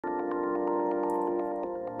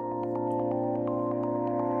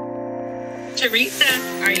Theresa,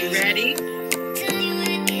 are you ready?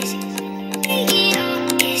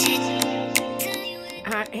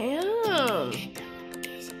 I am.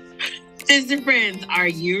 Sister friends, are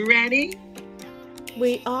you ready?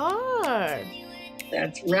 We are.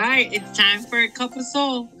 That's right. It's time for a cup of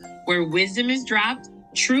soul, where wisdom is dropped,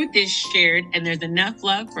 truth is shared, and there's enough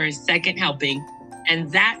love for a second helping.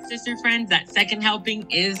 And that, sister friends, that second helping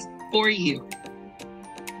is for you.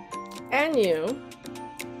 And you.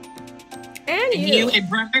 And you. And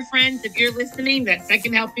brother friends, if you're listening, that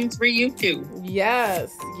second helping's for you too.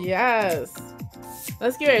 Yes, yes.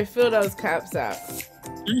 Let's get ready to fill those cups up.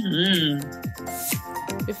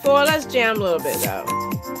 Before, let's jam a little bit though.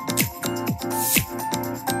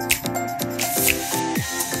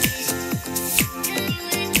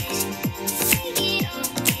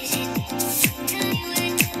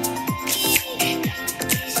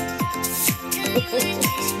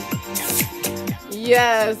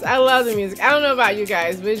 Yes, I love the music. I don't know about you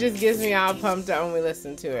guys, but it just gets me all pumped up when we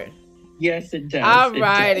listen to it. Yes, it does.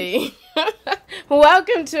 Alrighty.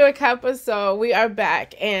 Welcome to A Cup of Soul. We are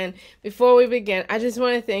back. And before we begin, I just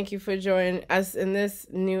want to thank you for joining us in this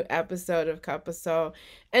new episode of Cup of Soul,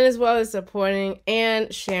 and as well as supporting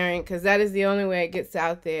and sharing, because that is the only way it gets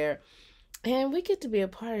out there. And we get to be a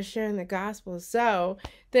part of sharing the gospel. So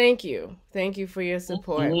thank you. Thank you for your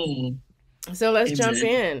support. So let's jump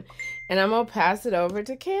in. And I'm going to pass it over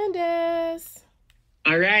to Candis.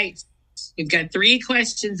 All right. We've got 3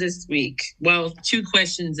 questions this week. Well, 2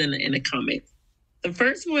 questions and a comment. The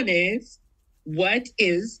first one is, what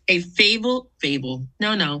is a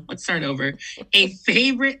let's start over. A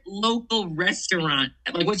favorite local restaurant?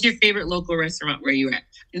 Like, what's your favorite local restaurant where you're at?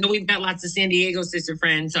 I know we've got lots of San Diego sister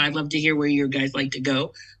friends, so I'd love to hear where you guys like to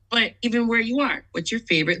go. But even where you are, what's your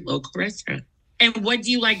favorite local restaurant? And what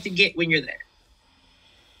do you like to get when you're there?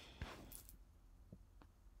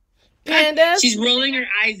 Candis? She's rolling her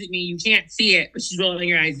eyes at me. You can't see it, but she's rolling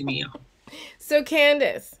her eyes at me. So,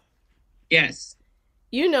 Candis. Yes.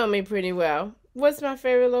 You know me pretty well. What's my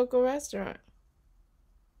favorite local restaurant?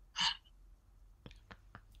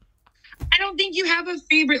 I don't think you have a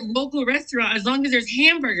favorite local restaurant as long as there's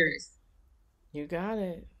hamburgers. You got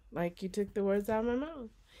it. Like you took the words out of my mouth.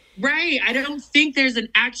 Right. I don't think there's an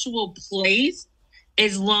actual place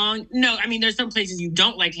there's some places you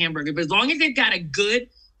don't like hamburger, but as long as they've got a good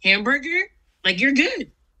hamburger, like, you're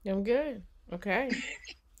good. I'm good. Okay.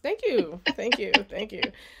 Thank you. Thank you. Thank you.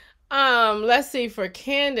 Let's see, for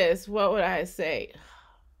Candis, what would I say?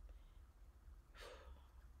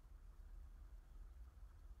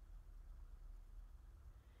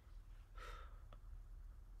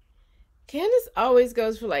 Candis always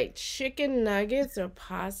goes for like chicken nuggets or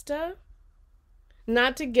pasta.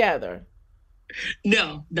 Not together.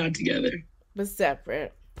 No, not together. But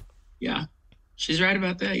separate. Yeah. She's right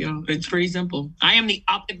about that, y'all. It's pretty simple. I am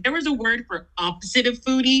if there was a word for opposite of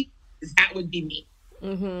foodie, that would be me.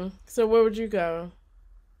 So where would you go?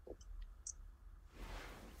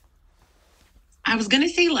 I was going to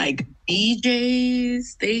say like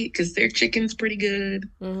BJ's, because their chicken's pretty good.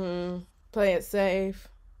 Play it safe.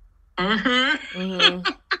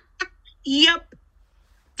 Yep.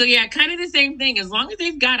 So yeah, kind of the same thing. As long as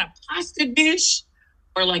they've got a pasta dish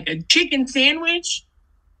or like a chicken sandwich,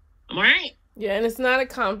 I'm all right. Yeah, and it's not a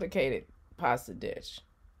complicated pasta dish.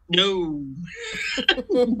 No.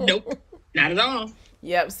 Nope. Not at all.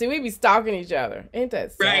 Yep. See, we be stalking each other. Ain't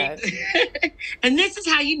that sad? Right. And this is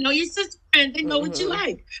how you know your sister friend. They know what you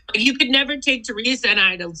like. You could never take Theresa and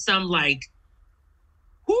I to some like,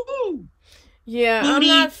 whoo. Yeah, I'm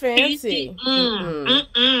not fancy.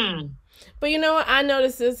 But you know what? I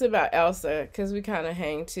noticed this about Elsa, because we kind of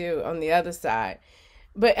hang too on the other side.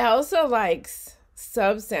 But Elsa likes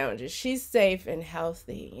sub sandwiches. She's safe and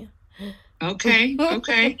healthy. Okay.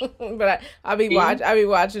 But I'll be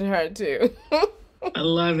watching her too. I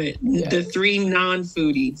love it. Yeah. The 3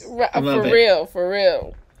 non-foodies. For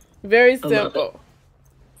real. Very simple.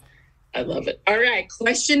 I love it. All right,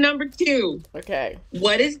 question number 2. Okay.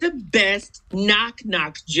 What is the best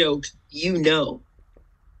knock-knock joke you know?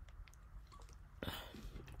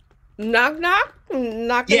 Knock-knock?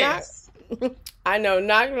 Knock-knock? Yes. I know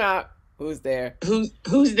knock-knock. Who's there? Who's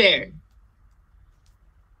there?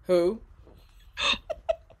 Who?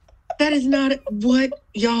 That is not what,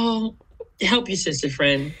 y'all. Help your sister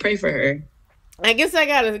friend. Pray for her. I guess I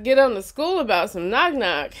got to get on to school about some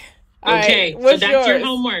knock-knock. Okay, right, so that's yours? Your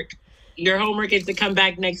homework. Your homework is to come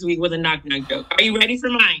back next week with a knock-knock joke. Are you ready for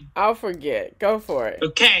mine? I'll forget. Go for it.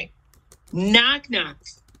 Okay. Knock-knock.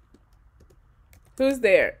 Who's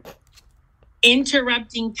there?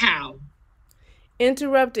 Interrupting cow.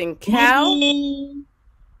 Interrupting cow?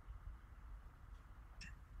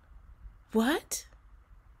 What?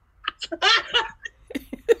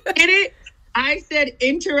 Get it? I said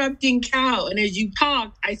interrupting cow. And as you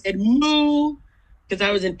talked, I said moo because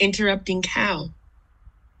I was an interrupting cow.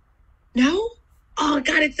 No? Oh,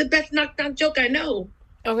 God, it's the best knock-down joke I know.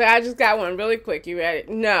 Okay, I just got one really quick. You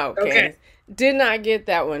ready? No, okay. Did not get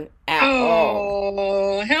that one at all.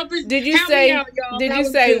 Oh, help us. Did you help say, me out, y'all. did That you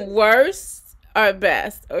was say good. worst or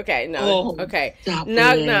best? Okay, no. Oh, okay. stop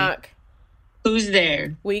Knock, it. knock. Who's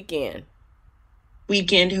there? Weekend.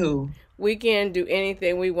 Weekend who? Weekend do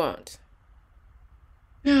anything we want.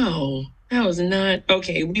 No, that was not.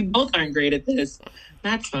 Okay, we both aren't great at this.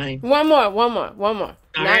 That's fine. One more. All Knock,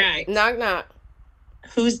 right. Knock, knock.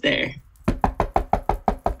 Who's there?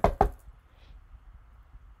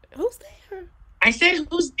 Who's there? I said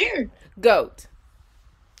who's there? Goat.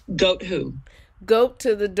 Goat who? Go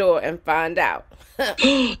to the door and find out. Stop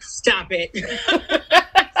it. Stop it.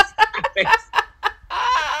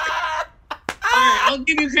 All right, I'll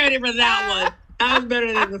give you credit for that one. That was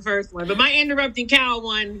better than the first one. But my interrupting cow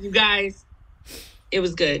one, you guys, it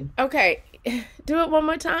was good. Okay, do it one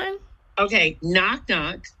more time. Okay, knock,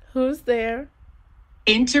 knock. Who's there?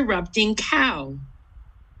 Interrupting cow.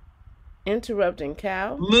 Interrupting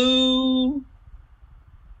cow. Moo.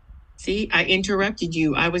 See, I interrupted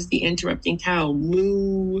you. I was the interrupting cow.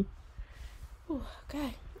 Moo. Ooh,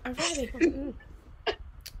 okay, I'm ready.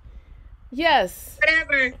 Yes.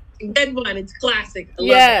 Whatever. Good one. It's classic. I love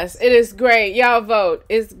yes, it is great. Y'all vote.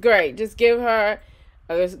 It's great. Just give her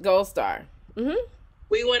a gold star. Mm-hmm.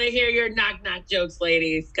 We want to hear your knock-knock jokes,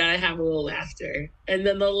 ladies. Gotta have a little laughter. And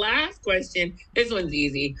then the last question, this one's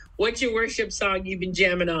easy. What's your worship song you've been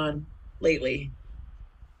jamming on lately?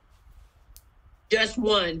 Just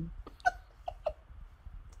one.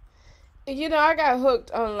 You know, I got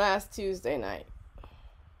hooked on last Tuesday night.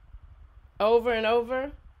 Over and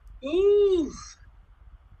over. Ooh.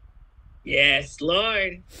 Yes,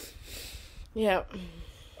 Lord. Yep.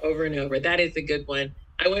 Over and over. That is a good one.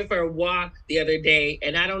 I went for a walk the other day,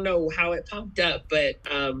 and I don't know how it popped up, but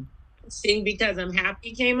Sing Because I'm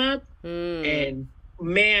Happy came up, and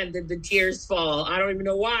man, did the tears fall. I don't even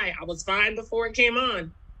know why. I was fine before it came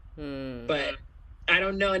on, but I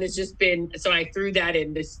don't know, and it's just been, so I threw that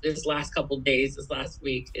in this last couple of days, this last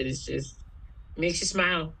week. It is just, makes you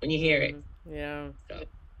smile when you hear it. Yeah.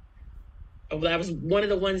 So, that was one of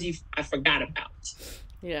the ones I forgot about.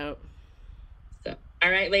 Yeah. So,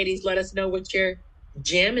 all right, ladies, let us know what you're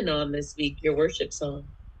jamming on this week, your worship song.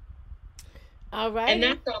 All right. And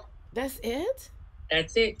that's all. That's it?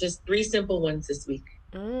 That's it. Just 3 simple ones this week.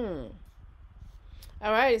 All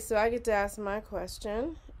right, so I get to ask my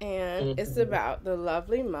question, and it's about the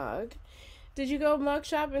lovely mug. Did you go mug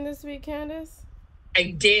shopping this week, Candis?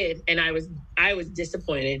 I did, and I was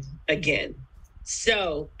disappointed again.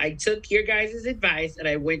 So I took your guys' advice, and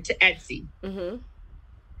I went to Etsy. And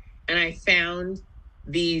I found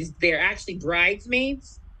these, they're actually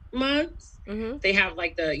bridesmaids mugs. They have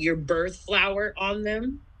like your birth flower on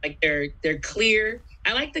them. Like they're clear.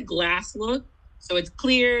 I like the glass look. So it's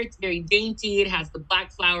clear, it's very dainty. It has the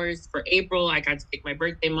black flowers for April. I got to pick my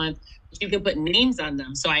birthday month. But you can put names on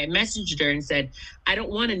them. So I messaged her and said, I don't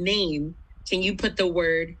want a name. Can you put the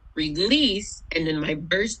word release and then my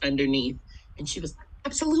verse underneath? And she was like,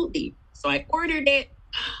 absolutely. So I ordered it.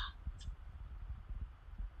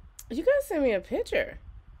 You gotta send me a picture.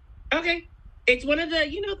 Okay. It's one of the,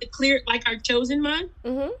 the clear, like our chosen mug.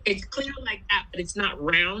 It's clear like that, but it's not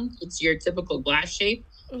round. It's your typical glass shape.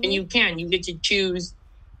 And you get to choose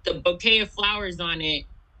the bouquet of flowers on it.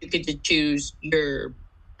 You get to choose your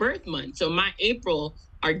birth month. So my April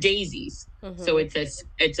are daisies. So it's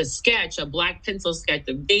a sketch, a black pencil sketch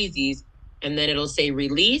of daisies. And then it'll say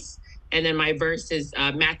release. And then my verse is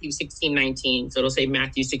Matthew 16:19. So it'll say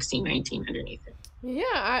Matthew 16:19 underneath it.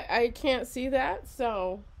 Yeah, I can't see that.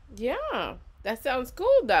 So, yeah, that sounds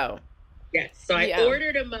cool, though. Yes. So I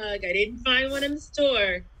ordered a mug. I didn't find one in the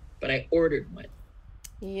store, but I ordered one.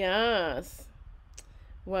 Yes.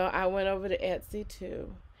 Well, I went over to Etsy,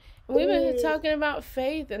 too. And we've been talking about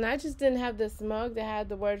faith, and I just didn't have this mug that had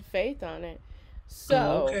the word faith on it.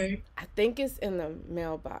 So, I think it's in the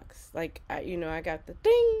mailbox. Like, I got the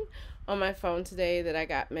thing on my phone today that I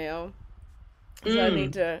got mail. So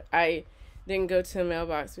I didn't go to the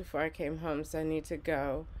mailbox before I came home, so I need to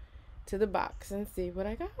go to the box and see what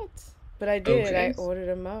I got. But I did. Okay. I ordered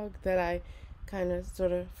a mug that I kind of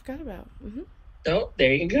sort of forgot about. Oh,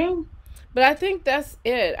 there you go. But I think that's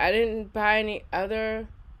it. I didn't buy any other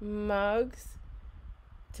mugs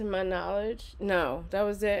to my knowledge. No, that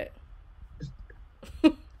was it.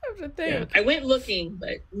 I have to think. Yeah, I went looking,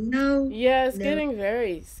 but no. Yeah, it's getting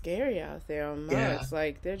very scary out there on mugs. Yeah.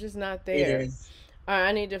 Like, they're just not there. It is.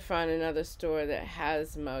 I need to find another store that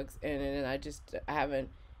has mugs in it, and I haven't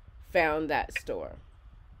found that store.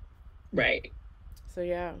 Right. So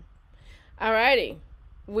yeah. Alrighty.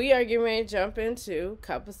 We are getting ready to jump into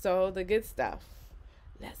Cup of Soul, the good stuff.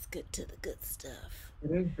 Let's get to the good stuff.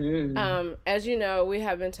 As you know, we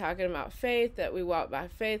have been talking about faith, that we walk by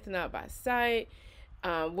faith, not by sight.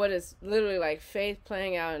 What is literally like faith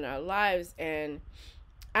playing out in our lives. And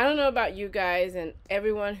I don't know about you guys and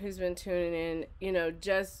everyone who's been tuning in, you know,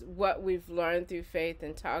 just what we've learned through faith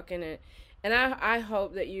and talking it. And I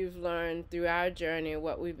hope that you've learned through our journey and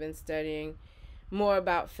what we've been studying more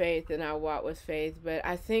about faith and our walk with faith. But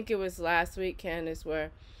I think it was last week, Candice,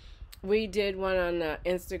 where we did one on the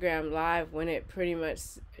Instagram Live when it pretty much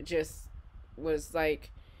just was like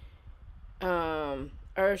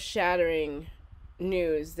earth-shattering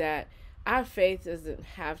news that our faith doesn't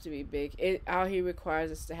have to be big. All he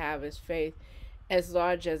requires us to have is faith as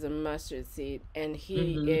large as a mustard seed, and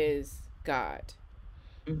he is God.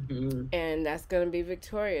 And that's going to be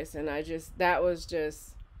victorious. And that was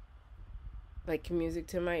just like music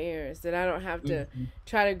to my ears, that I don't have to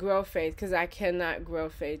try to grow faith, because I cannot grow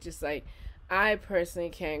faith. Just like I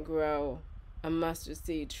personally can't grow a mustard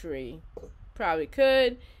seed tree. Probably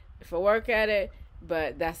could if I work at it,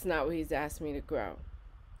 but that's not what he's asked me to grow.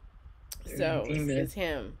 So it's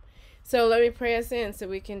him. So let me pray us in so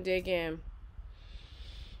we can dig in.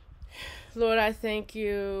 Lord, I thank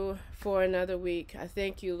you for another week. I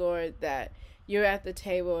thank you, Lord, that you're at the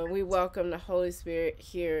table, and we welcome the Holy Spirit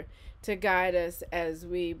here to guide us as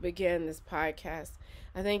we begin this podcast.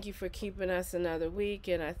 I thank you for keeping us another week,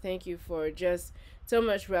 and I thank you for just so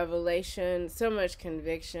much revelation, so much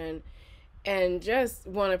conviction, and just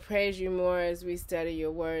want to praise you more as we study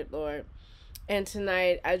your word, Lord. And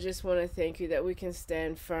tonight, I just want to thank you that we can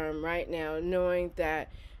stand firm right now, knowing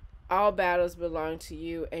that all battles belong to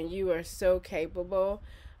you, and you are so capable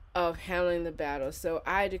of handling the battle. So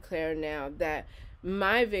I declare now that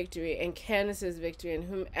my victory and Candice's victory and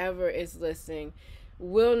whomever is listening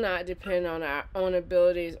will not depend on our own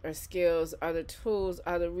abilities or skills or the tools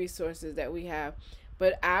or the resources that we have,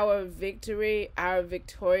 but our victory, our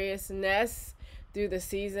victoriousness through the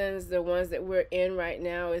seasons, the ones that we're in right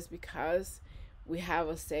now, is because we have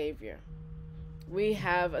a Savior. We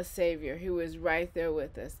have a Savior who is right there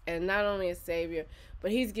with us. And not only a Savior,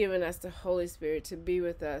 but he's given us the Holy Spirit to be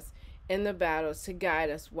with us in the battles, to guide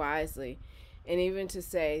us wisely, and even to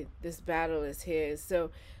say this battle is his. So,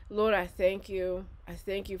 Lord, I thank you. I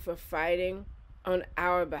thank you for fighting on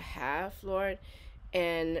our behalf, Lord.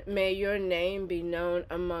 And may your name be known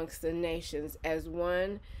amongst the nations as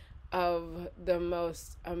one of the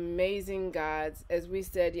most amazing gods. As we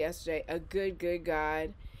said yesterday, a good, good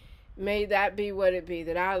God. May that be what it be,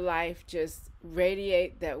 that our life just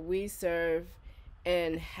radiate that we serve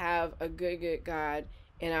and have a good, good God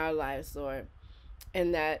in our lives, Lord,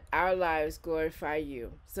 and that our lives glorify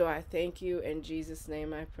you. So I thank you. In Jesus'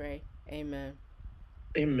 name I pray. Amen.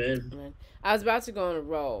 Amen. I was about to go on a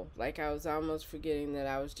roll. Like I was almost forgetting that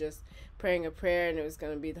I was just praying a prayer and it was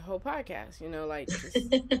going to be the whole podcast. You know, like just,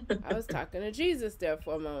 I was talking to Jesus there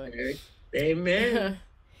for a moment. Amen.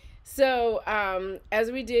 So,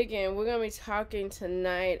 as we dig in, we're going to be talking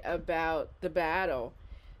tonight about the battle,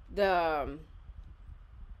 the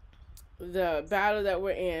battle that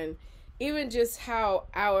we're in, even just how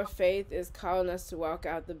our faith is calling us to walk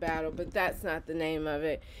out the battle, but that's not the name of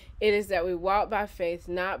it. It is that we walk by faith,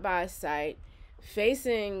 not by sight,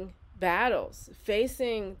 facing battles,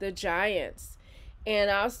 facing the giants.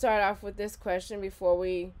 And I'll start off with this question before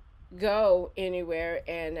we go anywhere,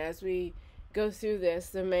 and as we go through this,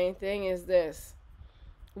 the main thing is this: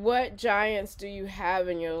 what giants do you have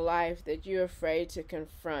in your life that you're afraid to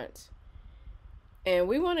confront? And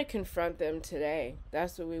we want to confront them today.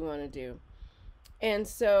 That's what we want to do. And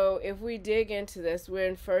so if we dig into this, we're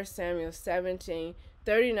in 1 Samuel 17,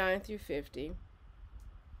 39 through 50.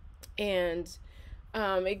 And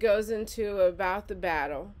it goes into about the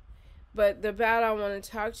battle. But the battle I want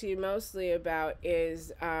to talk to you mostly about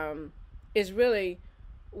is really,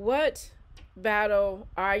 what battle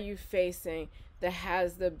are you facing that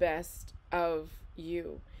has the best of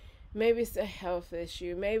you? Maybe it's a health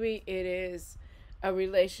issue. Maybe it is a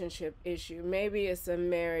relationship issue. Maybe it's a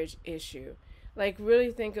marriage issue. Like,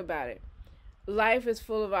 really think about it. Life is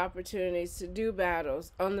full of opportunities to do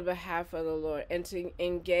battles on the behalf of the Lord and to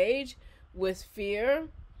engage with fear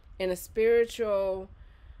in a spiritual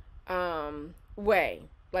way.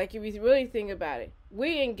 Like, if you really think about it,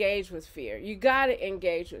 we engage with fear. You got to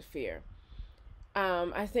engage with fear.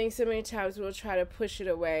 I think so many times we'll try to push it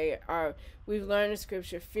away, or we've learned in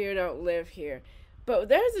scripture, fear don't live here. But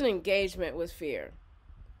there's an engagement with fear.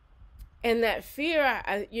 And that fear,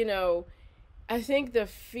 I think the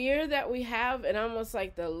fear that we have, and almost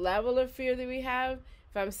like the level of fear that we have,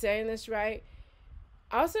 if I'm saying this right,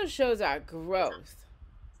 also shows our growth.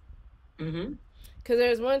 Mm-hmm. Because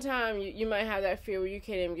there's one time you might have that fear where you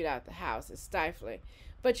can't even get out the house. It's stifling.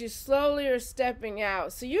 But you slowly are stepping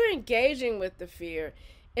out. So you're engaging with the fear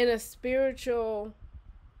in a spiritual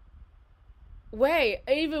way,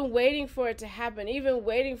 even waiting for it to happen, even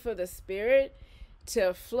waiting for the Spirit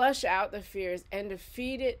to flush out the fears and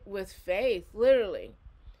defeat it with faith, literally.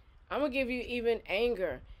 I'm going to give you even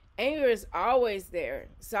anger. Anger is always there.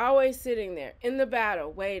 It's always sitting there in the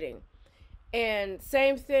battle, waiting. And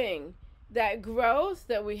same thing, that growth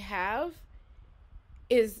that we have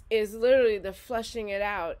is literally the flushing it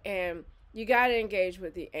out. And you got to engage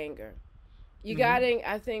with the anger. You got to,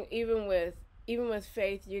 I think, even with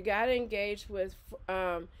faith, you got to engage with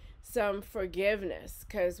some forgiveness,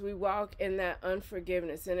 because we walk in that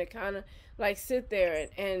unforgiveness, and it kind of like sit there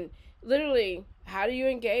and literally, how do you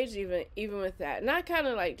engage even with that? And I kind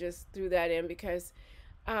of like just threw that in because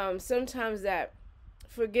sometimes that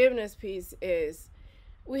forgiveness piece is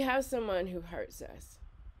we have someone who hurts us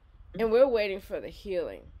and we're waiting for the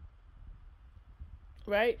healing,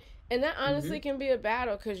 right? And that honestly can be a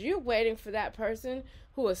battle, because you're waiting for that person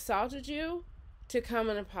who assaulted you to come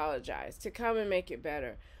and apologize, to come and make it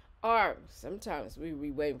better. Or sometimes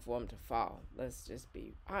we waiting for them to fall. Let's just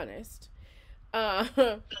be honest.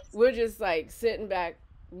 We're just like sitting back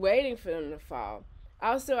waiting for them to fall.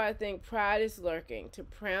 Also, I think pride is lurking to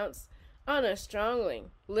pounce on us strongly,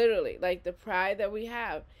 literally, like the pride that we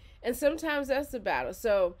have. And sometimes that's the battle.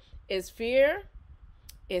 So it's fear,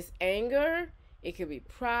 it's anger, it could be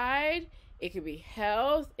pride, it could be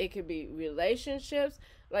health, it could be relationships.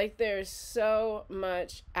 Like there's so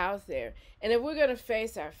much out there. And if we're going to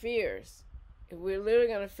face our fears, if we're literally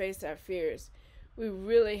going to face our fears, we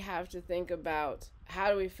really have to think about how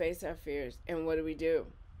do we face our fears and what do we do?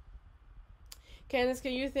 Candis,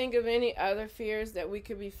 can you think of any other fears that we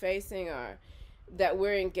could be facing or that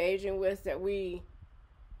we're engaging with that we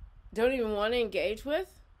don't even want to engage with?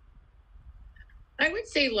 I would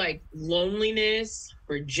say like loneliness,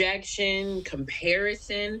 rejection,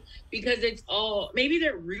 comparison, because it's all, maybe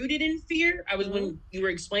they're rooted in fear. When you were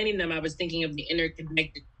explaining them, I was thinking of the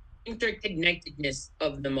interconnectedness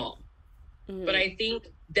of them all. But I think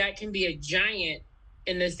that can be a giant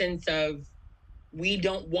in the sense of we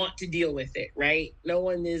don't want to deal with it, right? No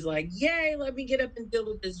one is like, yay, let me get up and deal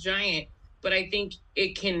with this giant. But I think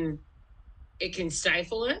it can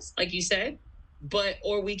stifle us, like you said,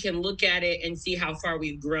 or we can look at it and see how far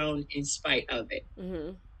we've grown in spite of it.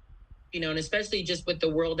 And especially just with the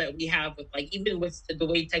world that we have, with like even with the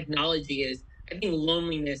way technology is, I think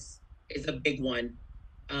loneliness is a big one,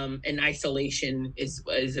 and isolation is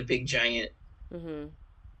a big giant.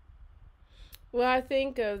 Well, I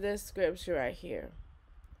think of this scripture right here,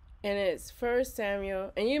 and it's 1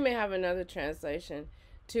 Samuel, and you may have another translation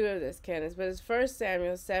too of this, Candis, but it's 1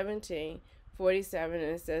 Samuel 17:47,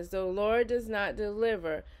 and it says, "The Lord does not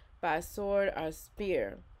deliver by sword or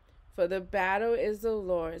spear, for the battle is the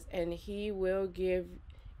Lord's, and he will give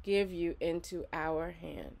you into our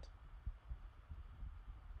hand."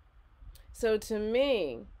 So to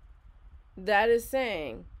me, that is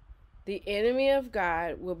saying the enemy of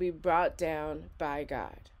God will be brought down by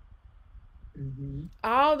God.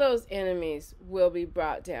 All those enemies will be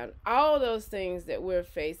brought down. All those things that we're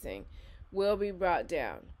facing will be brought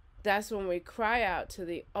down. That's when we cry out to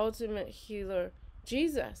the ultimate healer,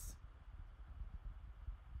 Jesus.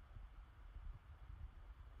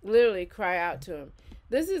 Literally cry out to him.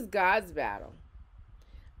 This is God's battle.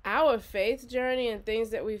 Our faith journey and things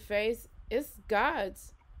that we face, it's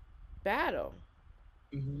God's battle.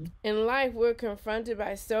 In life, we're confronted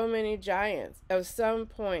by so many giants of some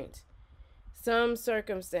point, some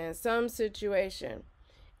circumstance, some situation.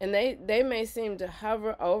 And they may seem to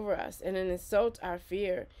hover over us and insult our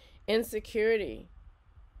fear, insecurity.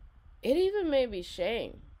 It even may be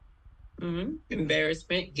shame.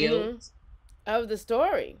 Embarrassment, guilt. Of the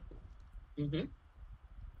story.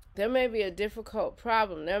 There may be a difficult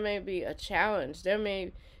problem. There may be a challenge. There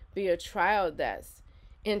may be a trial that's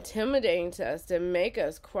intimidating to us, to make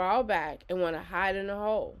us crawl back and want to hide in a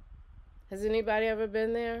hole. Has anybody ever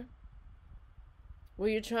been there? Where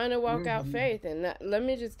you're trying to walk out faith and let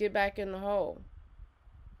me just get back in the hole.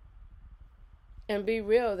 And be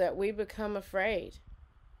real that we become afraid.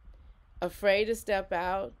 Afraid to step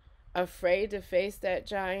out. Afraid to face that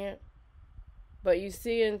giant. But you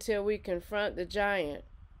see, until we confront the giant,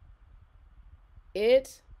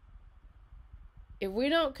 if we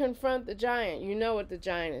don't confront the giant, you know what the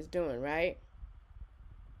giant is doing, right?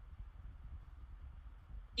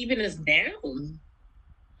 keeping us down.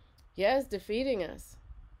 Yes, defeating us.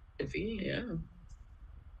 Defeating, yeah.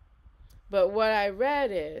 But what I read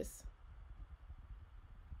is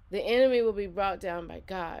the enemy will be brought down by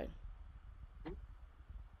God.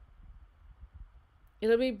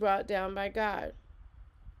 It'll be brought down by God.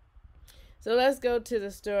 So let's go to the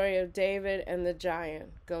story of David and the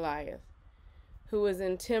giant Goliath, who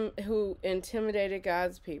intimidated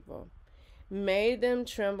God's people, made them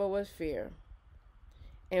tremble with fear.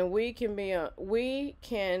 And we can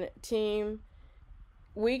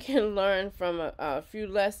learn from a few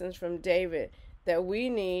lessons from David that we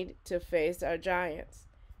need to face our giants.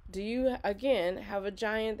 Do you again have a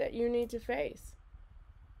giant that you need to face?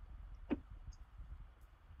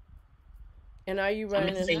 And are you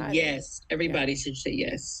running and hiding? Yes. Everybody should say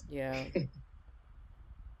yes. Yeah.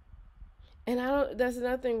 And there's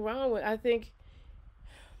nothing wrong with, I think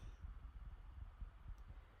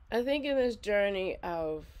in this journey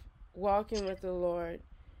of walking with the Lord,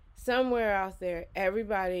 somewhere out there,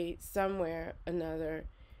 everybody, somewhere another,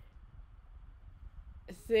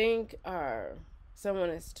 think or someone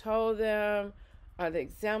has told them, or the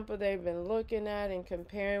example they've been looking at and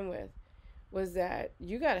comparing with, was that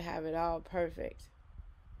you got to have it all perfect.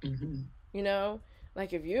 Mm-hmm. You know,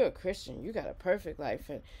 like if you're a Christian, you got a perfect life,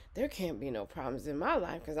 and there can't be no problems in my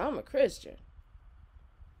life because I'm a Christian.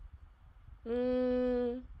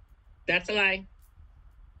 That's a lie.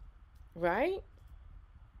 Right?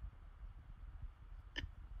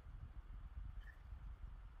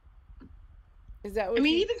 Is that what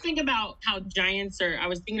even think about how giants are. I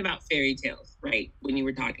was thinking about fairy tales, right, when you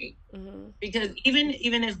were talking. Mm-hmm. Because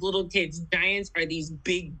even as little kids, giants are these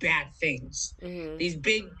big bad things. Mm-hmm. These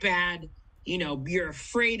big bad, you're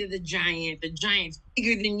afraid of the giant. The giant's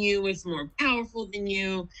bigger than you, it's more powerful than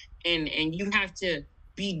you, and you have to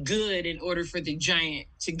be good in order for the giant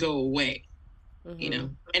to go away. Mm-hmm.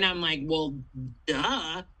 And I'm like, well,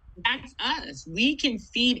 duh, that's us. We can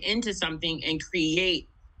feed into something and create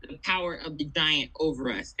the power of the giant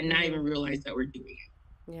over us and not even realize that we're doing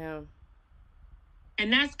it. Yeah.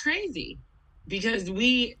 And that's crazy because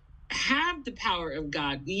we have the power of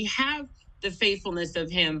God. We have the faithfulness of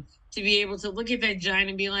him to be able to look at that giant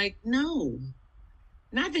and be like, no,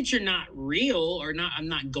 not that you're not real or not, I'm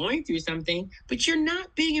not going through something, but you're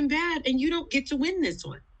not big and bad and you don't get to win this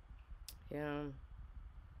one. Yeah.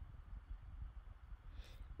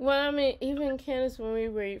 Well, even Candis, when we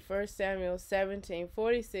read 1 Samuel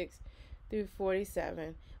 17:46 through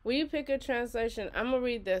 47, will you pick a translation? I'm going to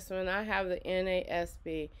read this one. I have the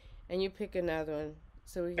NASB, and you pick another one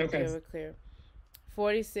so we can give it clear.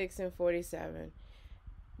 46 and 47.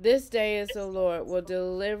 This day is the Lord will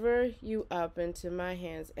deliver you up into my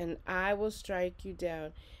hands, and I will strike you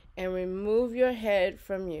down and remove your head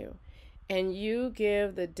from you, and you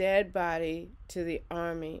give the dead body to the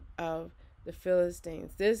army of the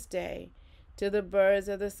Philistines this day, to the birds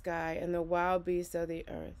of the sky and the wild beasts of the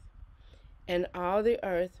earth. And all the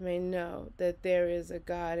earth may know that there is a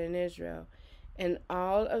God in Israel, and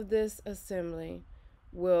all of this assembly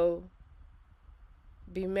will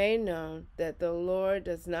be made known that the Lord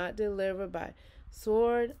does not deliver by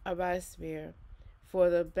sword or by spear, for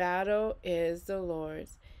the battle is the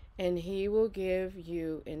Lord's, and he will give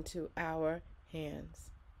you into our hands.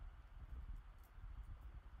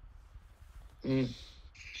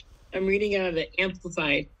 I'm reading out of the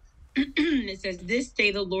Amplified. It says, this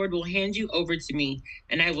day the Lord will hand you over to me,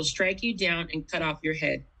 and I will strike you down and cut off your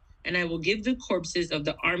head. And I will give the corpses of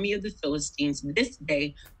the army of the Philistines this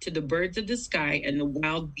day to the birds of the sky and the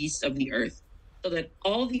wild beasts of the earth, so that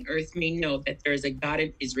all the earth may know that there is a God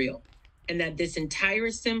in Israel, and that this entire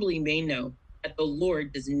assembly may know that the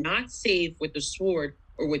Lord does not save with the sword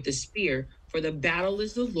or with the spear, for the battle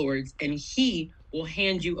is the Lord's, and he will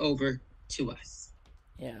hand you over to us.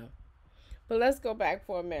 Yeah. But let's go back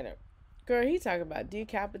for a minute. Girl, he talking about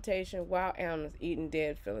decapitation, wild animals eating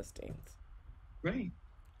dead Philistines. Right.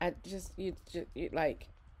 You like.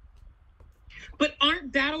 But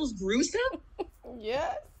aren't battles gruesome?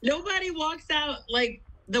 Yes. Nobody walks out, like,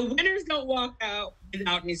 the winners don't walk out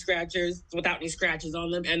without any scratches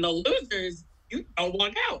on them, and the losers, you don't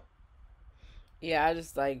walk out. Yeah, I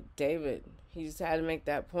just like David. He just had to make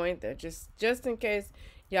that point that just in case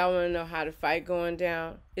y'all want to know how the fight going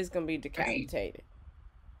down, it's going to be decapitated.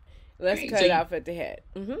 Right. Let's cut it off at the head.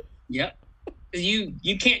 Mm-hmm. Yep.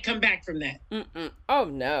 You can't come back from that. Mm-mm. Oh,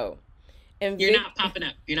 no. And you're not popping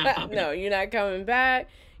up. You're not popping up. No, you're not coming back.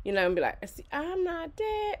 You're not going to be like, see, I'm not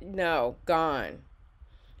dead. No, gone.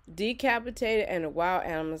 Decapitated, and the wild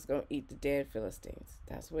animals going to eat the dead Philistines.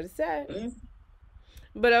 That's what it said. Mm-hmm.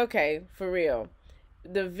 But okay, for real.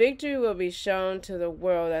 the victory will be shown to the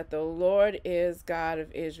world that the Lord is God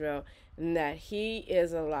of Israel, and that he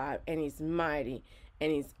is alive, and he's mighty,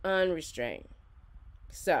 and he's unrestrained.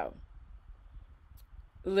 So,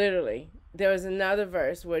 literally, there was another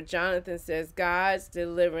verse where Jonathan says God's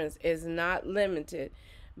deliverance is not limited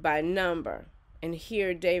by number. And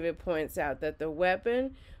here David points out that the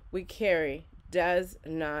weapon we carry does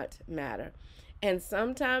not matter. And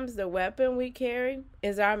sometimes the weapon we carry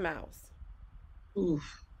is our mouth.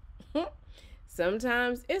 Oof.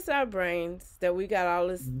 Sometimes it's our brains that we got all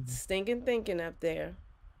this stinking thinking up there.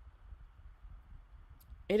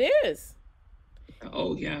 It is.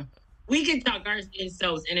 Oh, yeah. We can talk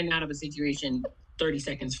ourselves in and out of a situation 30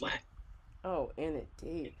 seconds flat. Oh, in it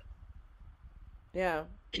deep. Yeah.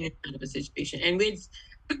 In and out of a situation. And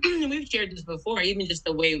we've shared this before, even just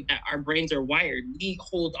the way that our brains are wired. We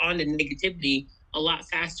hold on to negativity a lot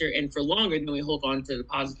faster and for longer than we hold on to the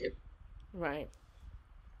positive. Right.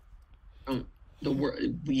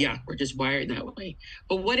 We're just wired that way.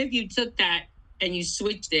 But what if you took that and you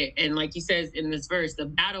switched it? And like he says in this verse, the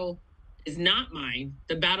battle is not mine.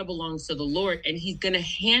 The battle belongs to the Lord, and he's going to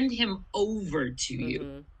hand him over to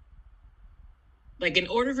you. Like, in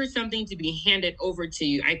order for something to be handed over to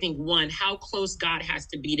you, I think, one, how close God has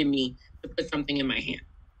to be to me to put something in my hand.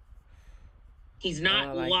 He's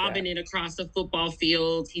not lobbing it across the football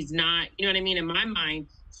field. He's not, you know what I mean? In my mind,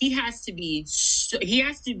 he has to be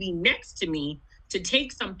next to me to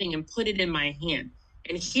take something and put it in my hand.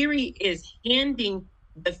 And here he is handing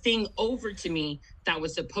the thing over to me that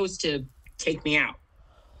was supposed to take me out.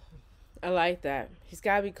 I like that. He's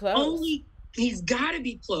got to be close. He's got to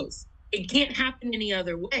be close. It can't happen any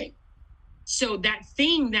other way. So that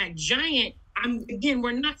thing, that giant,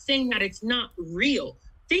 we're not saying that it's not real.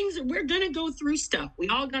 We're going to go through stuff. We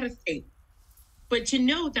all got to think. But to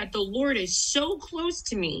know that the Lord is so close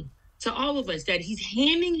to me, to all of us, that he's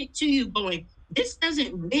handing it to you going, this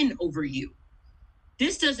doesn't win over you.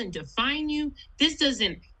 This doesn't define you. This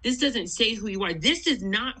doesn't say who you are. This is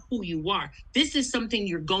not who you are. This is something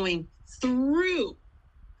you're going through.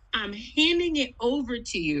 I'm handing it over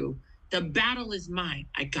to you. The battle is mine.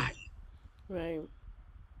 I got you. Right.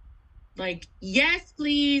 Like, yes,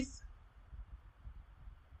 please.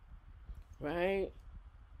 Right.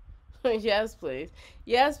 Yes, please.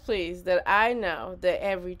 Yes, please. That I know that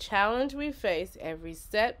every challenge we face, every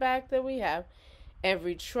setback that we have,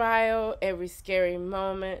 every trial, every scary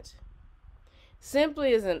moment,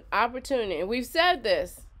 simply is an opportunity. And we've said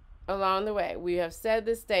this along the way. We have said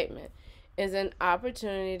this statement is an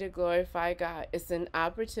opportunity to glorify God. It's an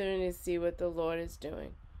opportunity to see what the Lord is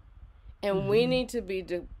doing. And we need to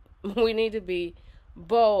be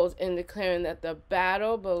bold in declaring that the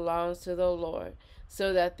battle belongs to the Lord,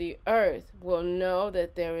 so that the earth will know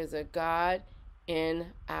that there is a God in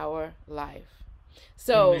our life.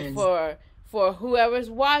 So Amen. For whoever's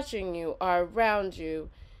watching you or around you,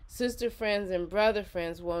 sister friends and brother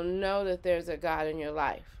friends will know that there's a God in your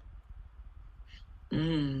life.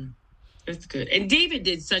 That's good. And David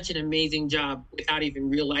did such an amazing job without even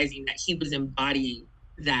realizing that he was embodying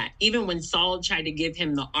that. Even when Saul tried to give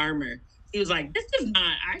him the armor, he was like,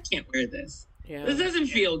 I can't wear this. Yeah. This doesn't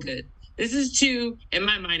feel good. This is too, in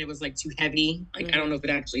my mind, it was like too heavy. Like, I don't know if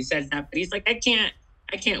it actually says that, but he's like, I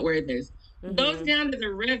can't wear this. Goes down to the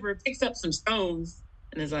river, picks up some stones,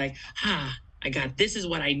 and is like, this is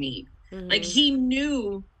what I need. Like, he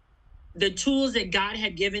knew the tools that God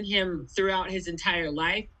had given him throughout his entire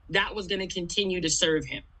life, that was going to continue to serve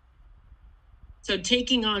him. So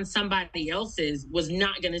taking on somebody else's was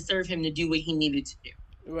not going to serve him to do what he needed to do.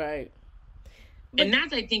 Right. And that,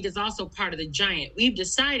 I think, is also part of the giant. We've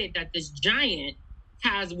decided that this giant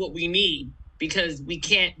has what we need because we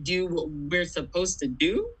can't do what we're supposed to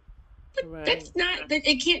do. But that's not,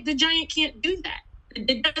 the giant can't do that.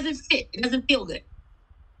 It doesn't fit. It doesn't feel good.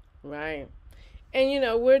 Right.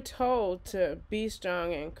 And, we're told to be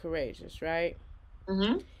strong and courageous, right?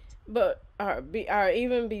 But, or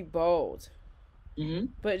even be bold.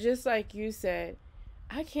 But just like you said,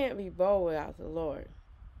 I can't be bold without the Lord.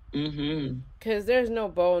 Because there's no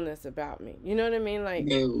boldness about me. You know what I mean? Like,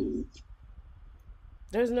 no.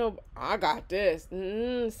 There's no, I got this.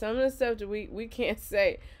 Some of the stuff that we can't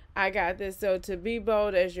say, I got this. So to be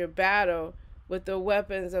bold as your battle with the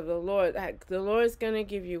weapons of the Lord, the Lord's going to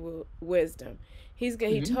give you wisdom.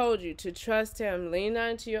 He told you to trust him, lean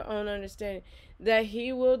not into your own understanding, that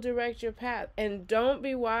he will direct your path. And don't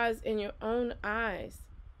be wise in your own eyes.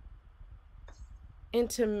 And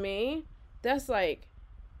to me, that's like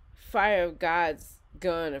fire of God's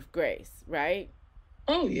gun of grace, right?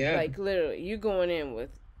 Oh, yeah. Like, literally, you going in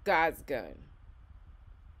with God's gun.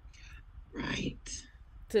 Right.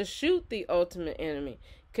 to shoot the ultimate enemy,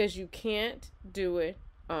 because you can't do it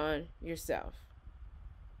on yourself.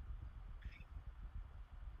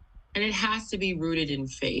 And it has to be rooted in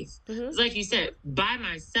faith. It's like you said, by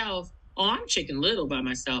myself, I'm Chicken Little by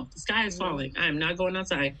myself. The sky is falling. I am not going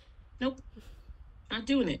outside. Nope, not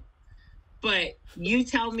doing it. But you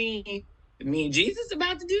tell me and Jesus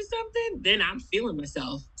about to do something, then I'm feeling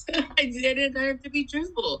myself. I have to be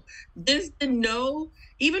truthful. Just to know,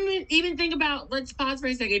 even think about, let's pause for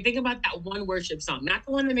a second. Think about that one worship song, not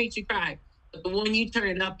the one that makes you cry, but the one you turn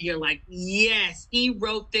it up, you're like, yes, he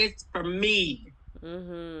wrote this for me.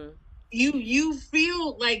 You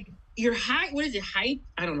feel like you're hype. What is it? Hype?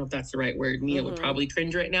 I don't know if that's the right word. Mia would probably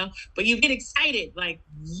cringe right now, but you get excited. Like,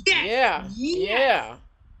 yes, yeah.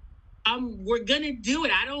 We're gonna do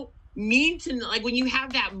it. I don't mean to, like, when you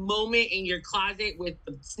have that moment in your closet with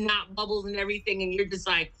the snot bubbles and everything, and you're just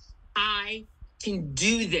like, I can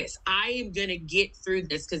do this. I am gonna get through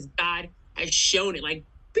this because God has shown it. Like,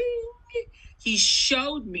 bing, he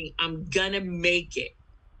showed me I'm gonna make it.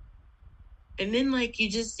 And then, like,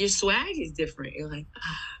 your swag is different. You're like,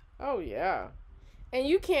 ah. Oh, yeah. And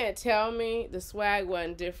you can't tell me the swag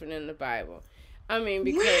wasn't different in the Bible. I mean,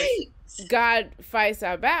 because God fights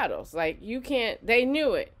our battles. Like, you can't, they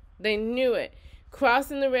knew it. They knew it.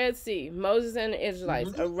 Crossing the Red Sea, Moses and the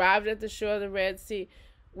Israelites arrived at the shore of the Red Sea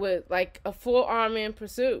with, like, a full army in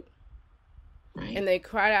pursuit. Right. And they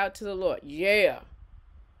cried out to the Lord. Yeah.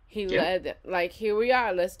 He led them. Like, here we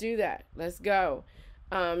are. Let's do that. Let's go.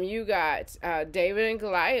 You got David and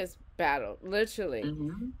Goliath's battle, literally.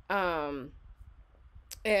 And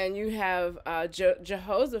you have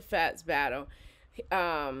Jehoshaphat's battle,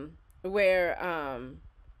 where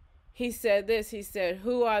he said this. He said,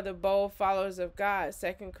 who are the bold followers of God?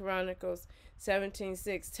 2 Chronicles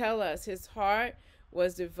 17:6. Tell us. His heart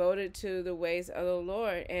was devoted to the ways of the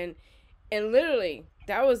Lord. And literally,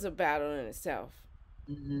 that was a battle in itself.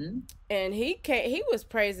 And he was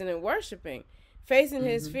praising and worshiping. Facing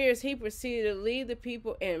his fears, he proceeded to lead the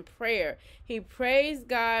people in prayer. He praised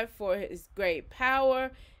God for his great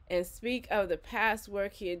power and speak of the past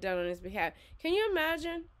work he had done on his behalf. Can you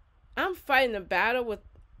imagine? I'm fighting the battle with,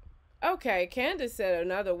 okay, Candis said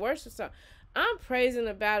another worship song. I'm praising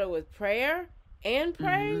the battle with prayer and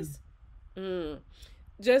praise.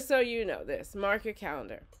 Just so you know this, mark your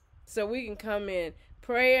calendar. So we can come in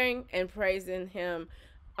praying and praising him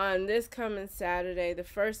on this coming Saturday, the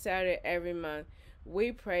first Saturday every month.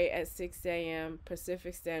 We pray at 6 a.m.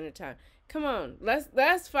 Pacific Standard Time. Come on,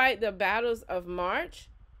 let's fight the battles of March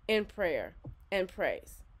in prayer and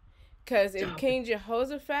praise. Because if King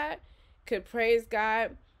Jehoshaphat could praise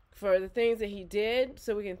God for the things that he did,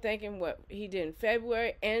 so we can thank him what he did in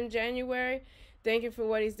February and January, thank him for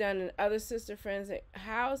what he's done in other sister friends'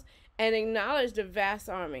 house, and acknowledge the vast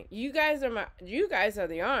army. You guys are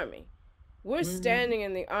the army. We're standing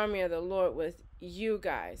in the army of the Lord with you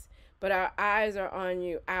guys. But our eyes are on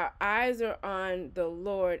you. Our eyes are on the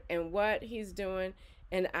Lord and what he's doing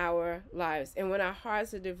in our lives. And when our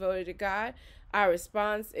hearts are devoted to God, our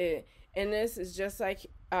response is, and this is just like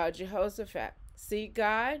Jehoshaphat, seek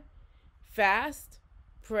God, fast,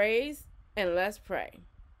 praise, and let's pray.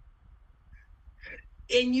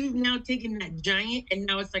 And you've now taken that giant, and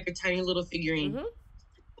now it's like a tiny little figurine.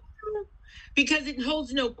 Because it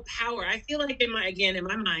holds no power. I feel like in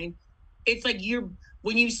my mind, it's like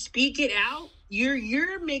when you speak it out,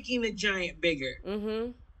 you're making the giant bigger.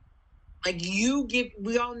 Like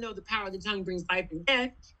we all know the power of the tongue brings life and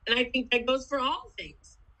death. And I think that goes for all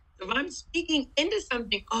things. If I'm speaking into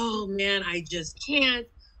something, oh man, I just can't.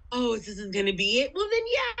 Oh, this isn't going to be it. Well,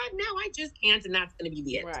 then no, I just can't. And that's going to be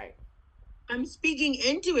the it. Right. I'm speaking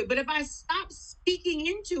into it. But if I stop speaking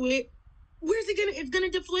into it, it's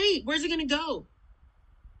going to deflate. Where's it going to go?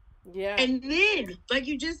 Yeah. And then, like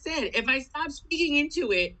you just said, if I stop speaking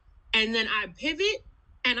into it and then I pivot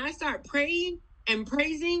and I start praying and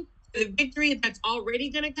praising the victory that's already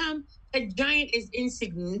going to come, a giant is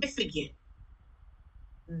insignificant.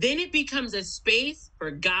 Then it becomes a space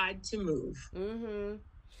for God to move.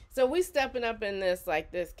 So we stepping up in this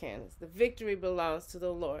like this, Candis. The victory belongs to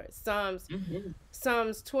the Lord. Psalms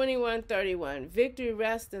 21:31. Victory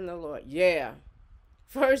rests in the Lord. Yeah.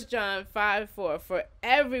 1 John 5:4. For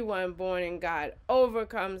everyone born in God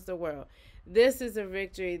overcomes the world. This is a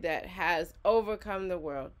victory that has overcome the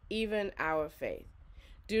world, even our faith.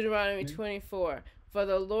 Deuteronomy 24. For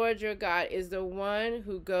the Lord your God is the one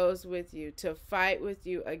who goes with you to fight with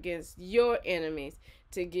you against your enemies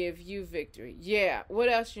to give you victory. Yeah. What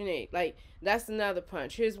else you need? Like, that's another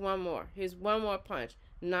punch. Here's one more. Here's one more punch.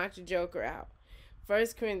 Knock the joker out. 1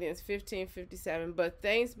 Corinthians 15:57. But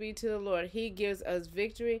thanks be to the Lord. He gives us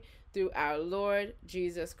victory through our Lord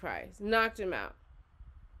Jesus Christ. Knocked him out.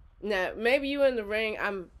 Now, maybe you in the ring.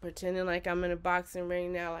 I'm pretending like I'm in a boxing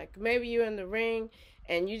ring now. Like, maybe you in the ring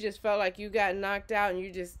and you just felt like you got knocked out and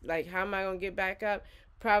you just, like, how am I going to get back up?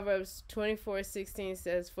 Proverbs 24:16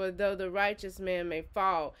 says, for though the righteous man may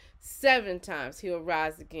fall 7 times, he'll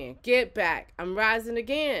rise again. Get back. I'm rising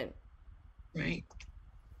again. Right.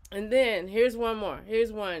 And then, here's one more.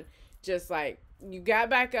 Here's one just like, you got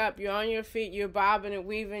back up, you're on your feet, you're bobbing and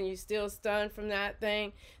weaving, you still stunned from that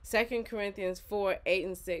thing. 2 Corinthians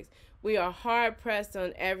 4:8-6. We are hard pressed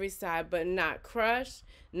on every side, but not crushed,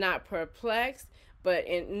 not perplexed, but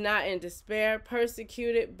not in despair,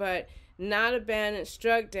 persecuted, but not abandoned,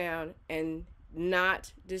 struck down, and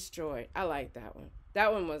not destroyed. I like that one.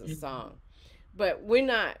 That one was a song. But we're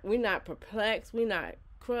not perplexed, we're not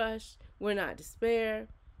crushed, we're not despair.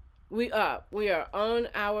 We up. We are on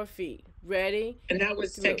our feet. Ready? And that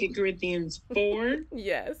was 2 Corinthians 4?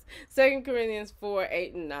 Yes. 2 Corinthians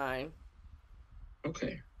 4:8-9.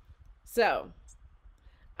 Okay. So,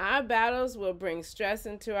 our battles will bring stress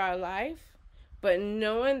into our life, but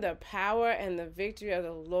knowing the power and the victory of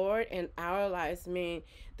the Lord in our lives mean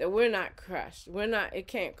that we're not crushed. It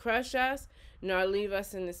can't crush us, nor leave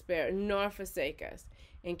us in despair, nor forsake us.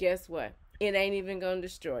 And guess what? It ain't even going to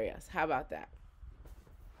destroy us. How about that?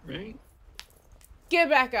 Right. Get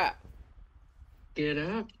back up. Get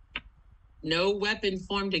up. No weapon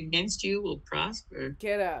formed against you will prosper.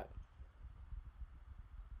 Get up.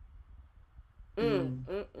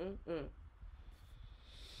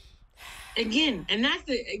 Again, and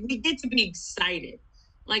we get to be excited.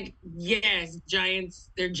 Like, yes, giants,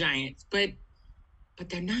 they're giants, but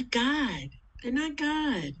they're not God. They're not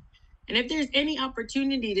God. And if there's any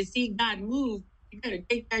opportunity to see God move, you gotta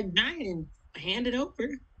take that giant and hand it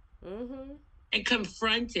over. And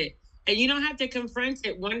confront it. And you don't have to confront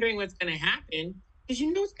it wondering what's going to happen, because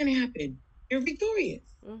you know what's going to happen. You're victorious.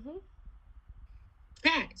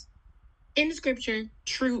 Fact. In the scripture,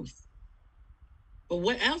 truth. But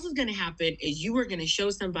what else is going to happen is you are going to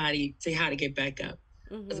show somebody how to get back up.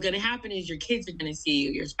 What's going to happen is your kids are going to see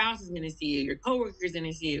you. Your spouse is going to see you. Your coworkers are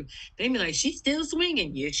going to see you. They be like, she's still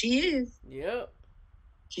swinging. Yes, she is. Yep.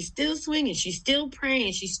 She's still swinging. She's still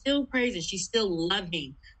praying. She's still praising. She's still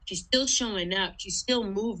loving. She's still showing up. She's still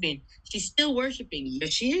moving. She's still worshiping.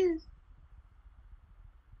 Yes, she is.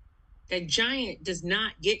 That giant does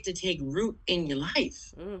not get to take root in your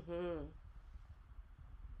life.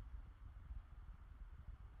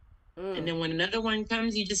 And then when another one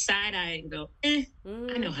comes, you just side-eye and go, I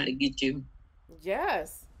know how to get you.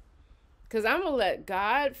 Yes. Because I'm going to let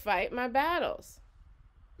God fight my battles.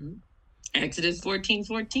 Exodus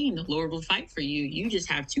 14:14, the Lord will fight for you. You just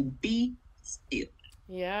have to be still.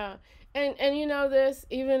 Yeah. And you know this,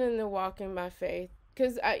 even in the walking by faith,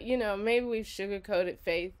 because, maybe we've sugar-coated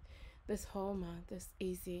faith this whole month. It's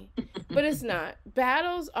easy. But it's not.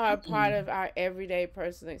 Battles are a part of our everyday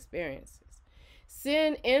personal experiences.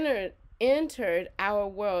 Sin entered our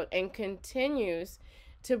world and continues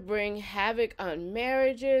to bring havoc on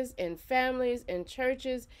marriages and families and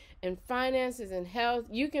churches and finances and health.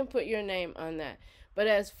 You can put your name on that. But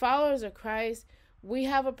as followers of Christ, we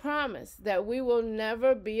have a promise that we will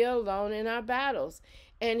never be alone in our battles,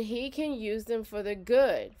 and he can use them for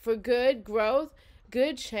good growth,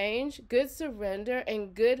 good change, good surrender,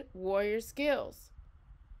 and good warrior skills.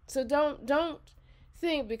 So don't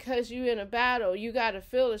think because you're in a battle, you got to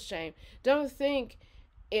feel ashamed. Don't think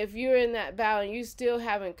if you're in that battle and you still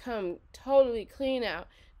haven't come totally clean out.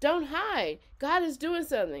 Don't hide. God is doing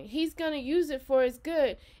something. He's going to use it for his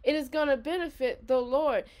good. It is going to benefit the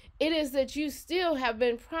Lord. It is that you still have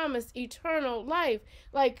been promised eternal life.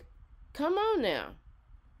 Like, come on now.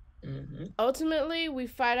 Ultimately, we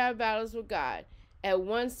fight our battles with God. At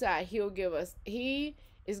one side, he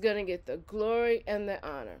is going to get the glory and the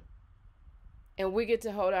honor. And we get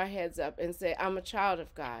to hold our heads up and say, I'm a child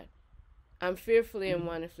of God. I'm fearfully and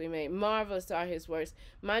wonderfully made. Marvelous are his works.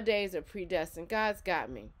 My days are predestined. God's got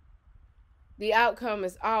me. The outcome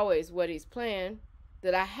is always what he's planned,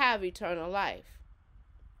 that I have eternal life.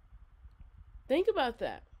 Think about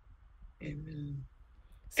that. Amen.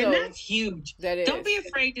 So, and that's huge. That Don't be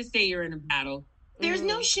afraid to say you're in a battle. There's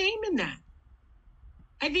no shame in that.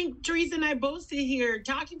 I think Theresa and I both sit here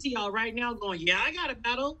talking to y'all right now going, yeah, I got a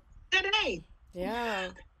battle today. Yeah.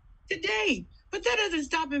 Today. But that doesn't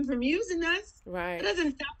stop him from using us. Right. It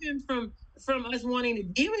doesn't stop him from us wanting to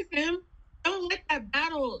be with him. Don't let that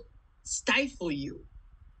battle stifle you.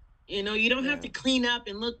 You know, you don't have to clean up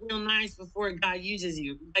and look real nice before God uses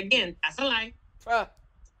you. Again, that's a lie.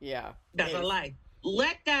 Yeah. That's a lie.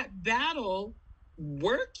 Let that battle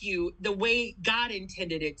work you the way God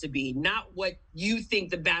intended it to be, not what you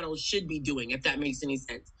think the battle should be doing, if that makes any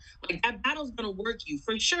sense. Like that battle's going to work you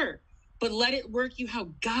for sure, but let it work you how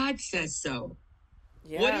God says so.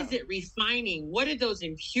 Yeah. What is it refining? What are those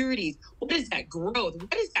impurities? What is that growth?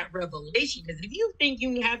 What is that revelation? Because if you think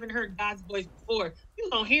you haven't heard God's voice before, you're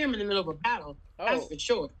going to hear him in the middle of a battle. That's for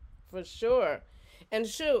sure. For sure. And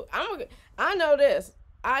shoot, I know this.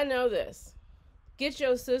 I know this. Get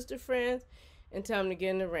your sister friends and tell them to get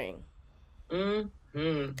in the ring.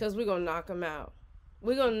 Because we're going to knock him out.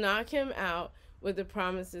 We're going to knock him out with the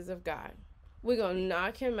promises of God. We're going to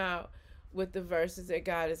knock him out with the verses that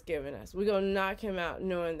God has given us. We're going to knock him out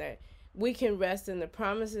knowing that we can rest in the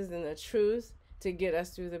promises and the truth to get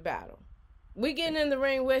us through the battle. We getting in the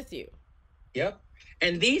ring with you. Yep.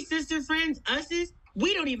 And these sister friends, us's,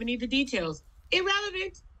 we don't even need the details.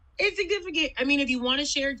 Irrelevant. Insignificant. I mean, if you want to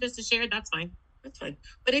share just to share, that's fine. That's fine.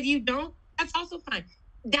 But if you don't, that's also fine.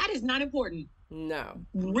 That is not important. No.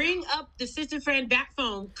 Ring up the sister friend back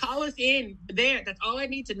phone. Call us in there. That's all I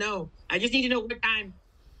need to know. I just need to know what time.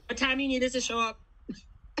 What time you need us to show up.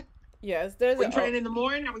 Yes, Are we praying in the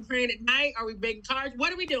morning? Are we praying at night? Are we making cards?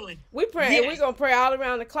 What are we doing? We pray. Yes. We're going to pray all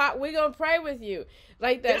around the clock. We're going to pray with you.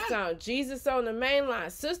 Like that song. Jesus on the main line.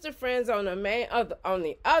 Sister friends on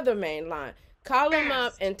the other main line. Call them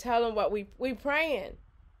up and tell them what we praying.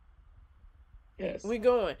 Yes. We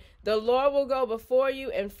going. The Lord will go before you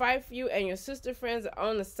and fight for you, and your sister friends are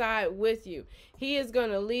on the side with you. He is going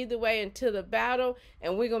to lead the way into the battle,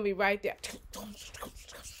 and we're going to be right there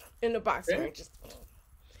in the box. Yeah.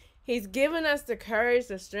 He's given us the courage,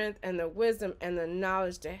 the strength, and the wisdom and the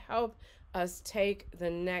knowledge to help us take the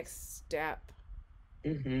next step.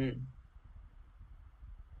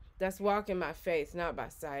 That's walking by faith, not by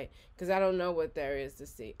sight, because I don't know what there is to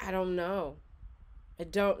see. I don't know.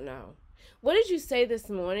 What did you say this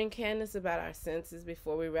morning, Candis, about our senses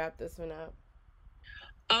before we wrap this one up?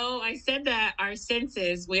 Oh, I said that our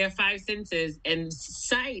senses, we have 5 senses, and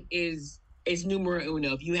sight is numero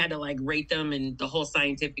uno. If you had to like rate them and the whole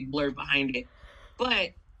scientific blurb behind it.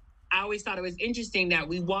 But I always thought it was interesting that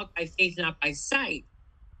we walk by faith, not by sight.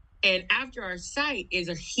 And after our sight is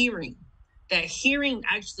a hearing. That hearing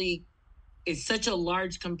actually is such a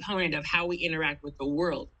large component of how we interact with the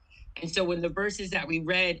world. And so when the verses that we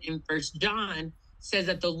read in 1 John says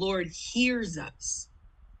that the Lord hears us,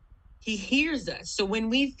 he hears us. So when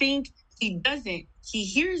we think he doesn't, he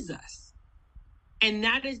hears us. And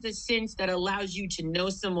that is the sense that allows you to know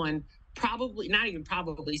someone probably, not even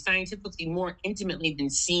probably, scientifically more intimately than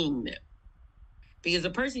seeing them. Because a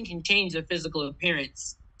person can change their physical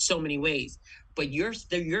appearance so many ways. But your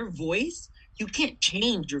voice, you can't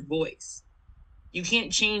change your voice. You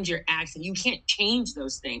can't change your accent. You can't change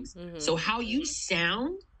those things. So how you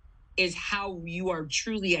sound is how you are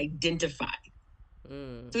truly identified.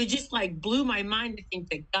 So it just like blew my mind to think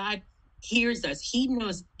that God hears us. He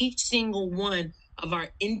knows each single one of our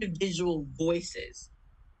individual voices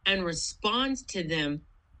and responds to them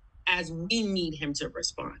as we need him to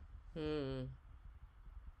respond.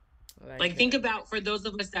 Like think about, for those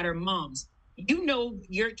of us that are moms, you know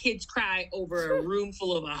your kids cry over a room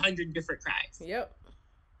full of 100 different cries. Yep.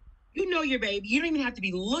 You know your baby. You don't even have to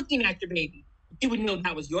be looking at your baby. You would know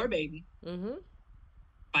that was your baby.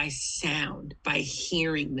 By sound, by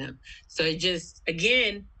hearing them. So it just,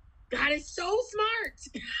 again, God is so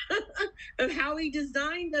smart of how he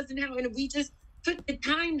designed us and if we just took the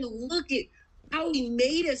time to look at how he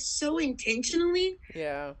made us so intentionally.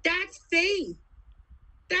 Yeah. That's faith.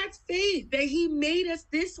 That's faith, that he made us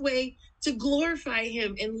this way to glorify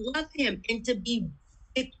him and love him and to be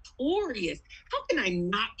victorious. How can I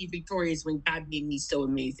not be victorious when God made me so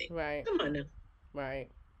amazing? Right. Come on now. Right.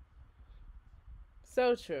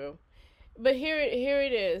 So true. But here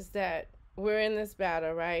it is that we're in this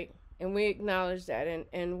battle, right? And we acknowledge that.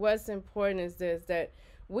 And what's important is this, that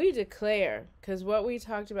we declare, because what we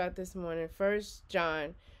talked about this morning, 1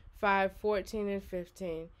 John 5:14 and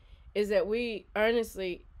 15, is that we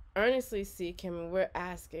earnestly seek him, and we're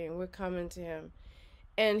asking, we're coming to him.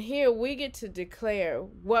 And here we get to declare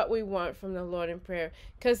what we want from the Lord in prayer,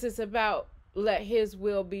 because it's about let his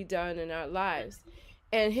will be done in our lives.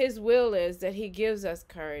 And his will is that he gives us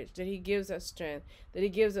courage, that he gives us strength, that he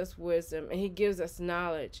gives us wisdom, and he gives us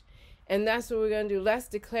knowledge. And that's what we're going to do. Let's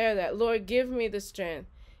declare that. Lord, give me the strength.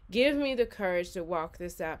 Give me the courage to walk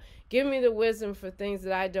this out. Give me the wisdom for things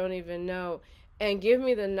that I don't even know. And give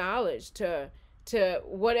me the knowledge to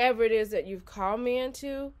whatever it is that you've called me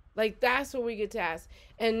into. Like, that's what we get to ask.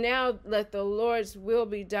 And now let the Lord's will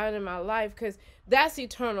be done in my life, because that's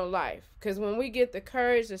eternal life. Because when we get the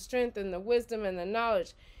courage, the strength, and the wisdom and the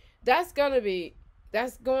knowledge, that's going to be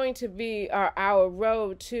That's going to be our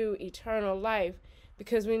road to eternal life,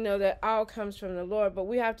 because we know that all comes from the Lord, but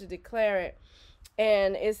we have to declare it.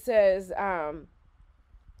 And it says,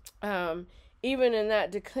 even in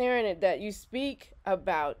that declaring it, that you speak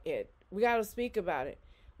about it. We got to speak about it.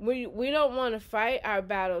 We don't want to fight our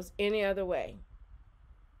battles any other way.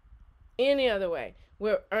 Any other way.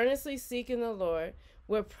 We're earnestly seeking the Lord.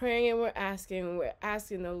 We're praying and we're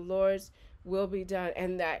asking the Lord's will be done,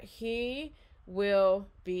 and that He will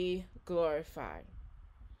be glorified.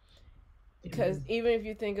 Because even if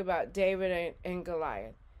you think about David and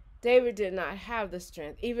Goliath, David did not have the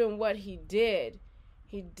strength. Even what he did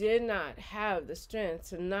not have the strength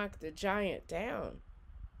to knock the giant down.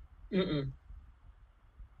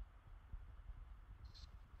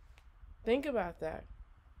 Think about that.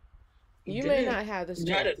 You may not have the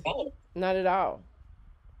strength. Not at all. Not at all.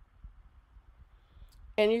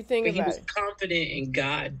 And you think about it. He was confident in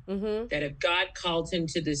God, that if God called him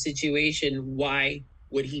to the situation, why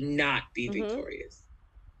would he not be victorious?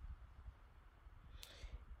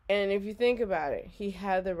 And if you think about it, he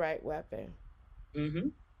had the right weapon.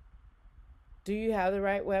 Do you have the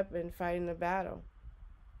right weapon fighting the battle?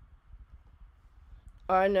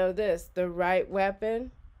 Or know this, the right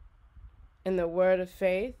weapon and the word of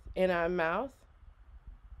faith in our mouth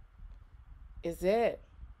is it.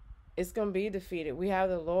 It's going to be defeated. We have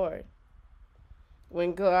the Lord.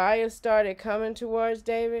 When Goliath started coming towards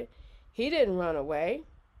David, he didn't run away.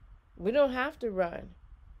 We don't have to run.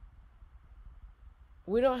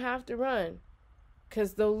 We don't have to run,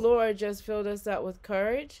 because the Lord just filled us up with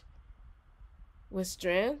courage, with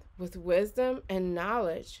strength, with wisdom, and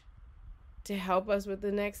knowledge to help us with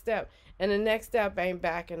the next step. And the next step ain't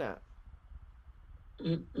backing up.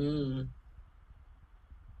 He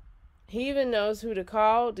even knows who to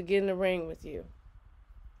call to get in the ring with you.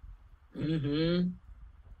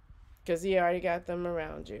 Because he already got them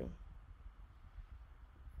around you.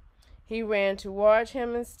 He ran towards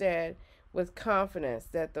him instead, with confidence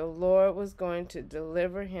that the Lord was going to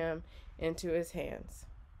deliver him into his hands.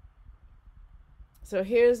 So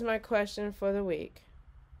here's my question for the week.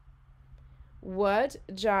 What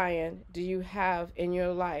giant do you have in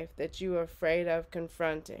your life that you are afraid of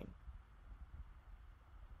confronting?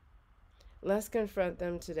 Let's confront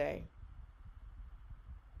them today.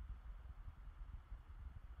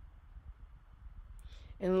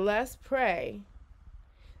 And let's pray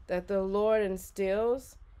that the Lord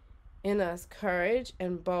instills in us courage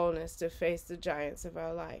and boldness to face the giants of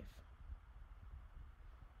our life.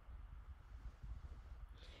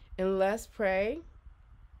 And let's pray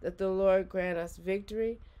that the Lord grant us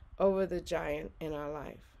victory over the giant in our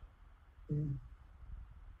life. And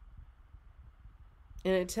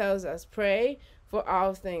it tells us, pray for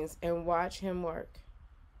all things and watch him work.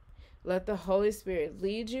 Let the Holy Spirit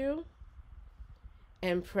lead you,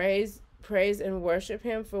 and praise and worship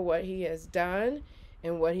him for what he has done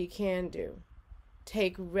and what he can do.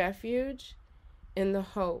 Take refuge in the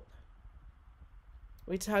hope.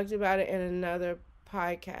 We talked about it in another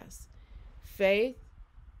podcast. Faith,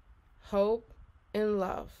 hope, and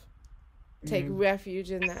love. Take refuge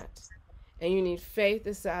in that. And you need faith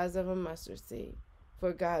the size of a mustard seed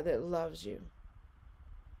for God that loves you.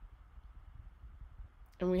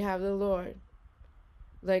 And we have the Lord.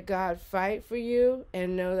 Let God fight for you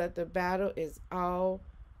and know that the battle is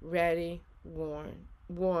already won.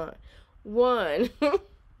 The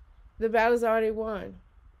battle's already won.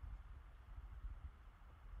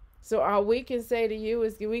 So all we can say to you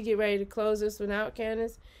as we get ready to close this one out,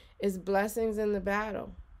 Candis, is blessings in the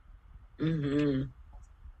battle. Ain't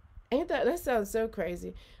that sounds so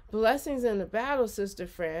crazy? Blessings in the battle, sister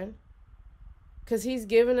friend. Because he's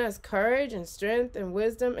given us courage and strength and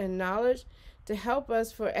wisdom and knowledge to help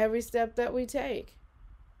us for every step that we take.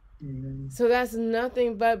 So that's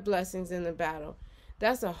nothing but blessings in the battle.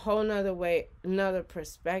 That's a whole nother way, another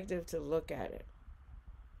perspective to look at it.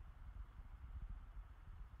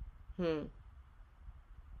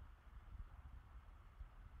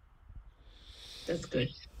 That's good.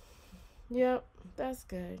 Yep, that's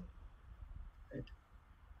good.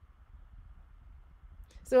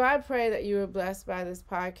 So I pray that you were blessed by this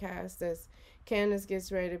podcast as Candis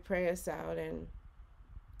gets ready to pray us out. And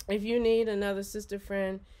if you need another sister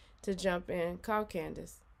friend to jump in, call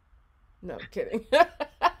Candis. No, I'm kidding.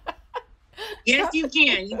 Yes, you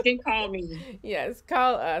can. You can call me. Yes,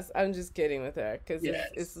 call us. I'm just kidding with her because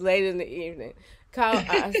it's late in the evening. Call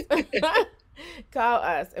us. Call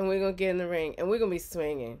us, and we're going to get in the ring, and we're going to be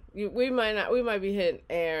swinging. We might be hitting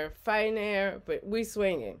air, fighting air, but we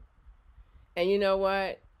swinging. And you know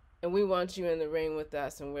what? And we want you in the ring with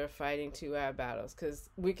us, and we're fighting 2 hour battles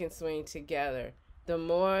because we can swing together. The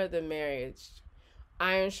more, the merriage.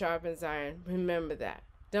 Iron sharpens iron. Remember that.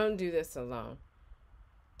 Don't do this alone.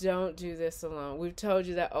 Don't do this alone. We've told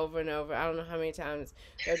you that over and over. I don't know how many times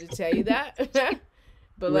we have to tell you that.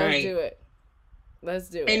 But let's do it. Let's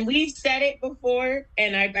do it. And we've said it before,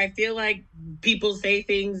 and I feel like people say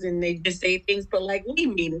things and they just say things, but like we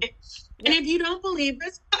mean it. Yep. And if you don't believe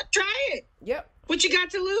us, try it. Yep. What you got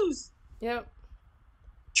to lose? Yep.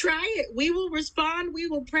 Try it. We will respond. We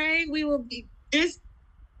will pray. We will be just.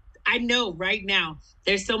 I know right now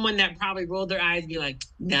there's someone that probably rolled their eyes and be like,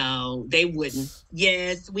 no, they wouldn't.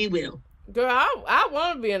 Yes, we will. Girl, I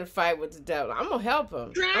want to be in a fight with the devil. I'm gonna help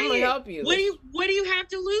him. I'm gonna help you. What do you have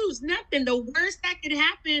to lose? Nothing. The worst that could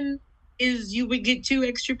happen is you would get 2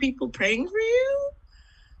 extra people praying for you.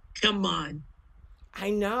 Come on.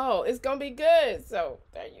 I know it's gonna be good. So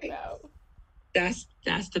there you go. That's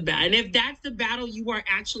the battle. And if that's the battle you are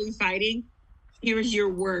actually fighting, here's your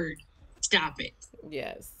word. Stop it.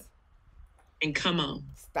 Yes. And come on.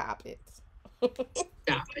 Stop it.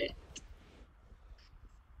 Stop it.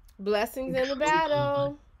 Blessings in the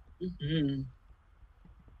battle. Mm-hmm.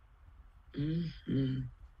 Mm-hmm.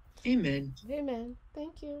 Amen. Amen.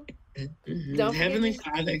 Thank you. Mm-hmm. Heavenly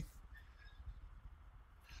Father,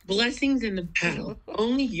 blessings in the battle.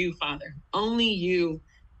 Only you, Father. Only you.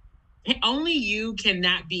 Only you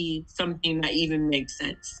cannot be something that even makes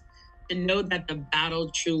sense. To know that the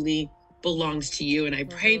battle truly belongs to you. And I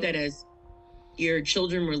pray that as your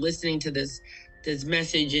children were listening to this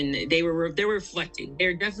message and they're reflecting.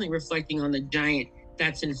 They're definitely reflecting on the giant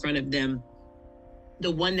that's in front of them, the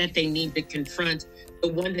one that they need to confront, the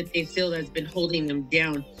one that they feel has been holding them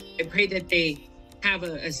down. I pray that they have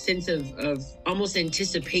a sense of almost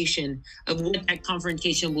anticipation of what that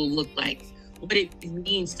confrontation will look like, what it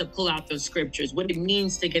means to pull out those scriptures, what it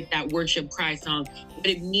means to get that worship cry song, what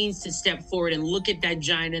it means to step forward and look at that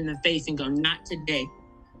giant in the face and go, not today.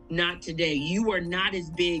 Not today. You are not as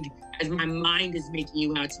big as my mind is making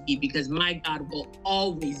you out to be, because my God will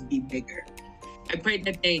always be bigger. I pray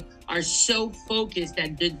that they are so focused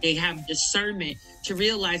that they have discernment to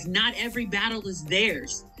realize not every battle is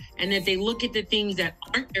theirs, and that they look at the things that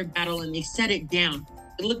aren't their battle and they set it down.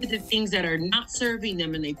 They look at the things that are not serving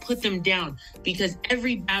them and they put them down, because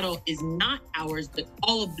every battle is not ours, but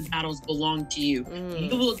all of the battles belong to you.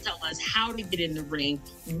 You will tell us how to get in the ring,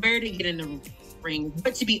 where to get in the ring,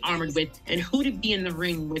 what to be armored with, and who to be in the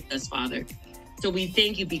ring with us, Father. So we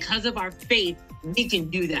thank you. Because of our faith, we can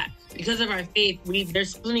do that. Because of our faith,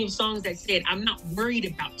 there's plenty of songs that say it. I'm not worried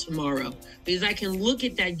about tomorrow, because I can look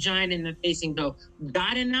at that giant in the face and go,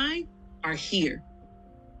 God and I are here.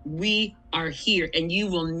 We are here, and you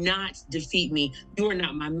will not defeat me. You are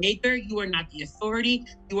not my maker. You are not the authority.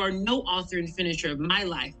 You are no author and finisher of my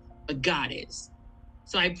life, but God is.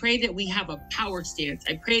 So I pray that we have a power stance.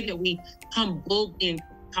 I pray that we come boldly and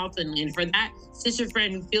confidently. And for that sister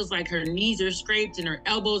friend who feels like her knees are scraped and her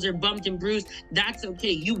elbows are bumped and bruised, that's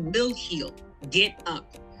okay. You will heal. Get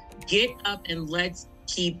up. Get up and let's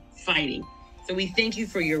keep fighting. So we thank you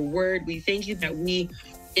for your word. We thank you that we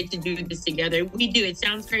get to do this together. We do. It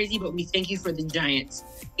sounds crazy, but we thank you for the giants.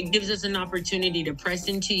 It gives us an opportunity to press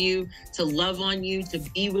into you, to love on you, to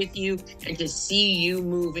be with you, and to see you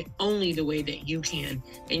move only the way that you can.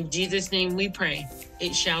 In Jesus' name we pray.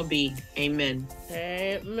 It shall be. Amen.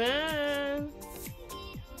 Amen.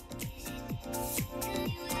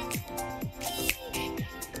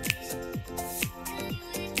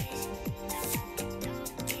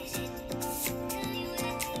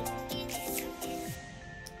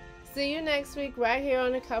 See you next week right here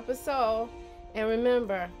on A Cup of Soul. And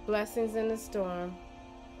remember, blessings in the storm,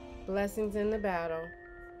 blessings in the battle.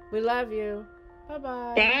 We love you.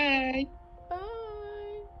 Bye-bye. Bye.